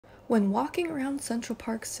When walking around Central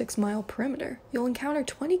Park's 6-mile perimeter, you'll encounter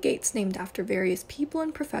 20 gates named after various people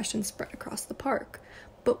and professions spread across the park.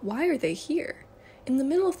 But why are they here? In the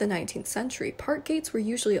middle of the 19th century, park gates were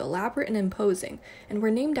usually elaborate and imposing, and were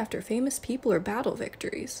named after famous people or battle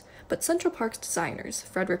victories. But Central Park's designers,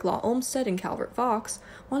 Frederick Law Olmsted and Calvert Vaux,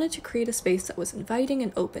 wanted to create a space that was inviting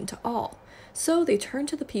and open to all. So they turned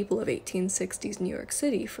to the people of 1860s New York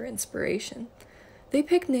City for inspiration. They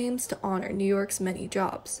picked names to honor New York's many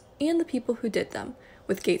jobs, and the people who did them,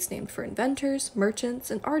 with gates named for inventors, merchants,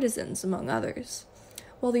 and artisans, among others.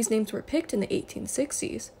 While these names were picked in the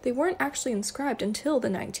 1860s, they weren't actually inscribed until the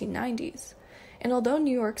 1990s. And although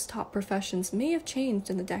New York's top professions may have changed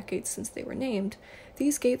in the decades since they were named,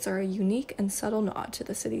 these gates are a unique and subtle nod to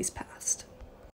the city's past.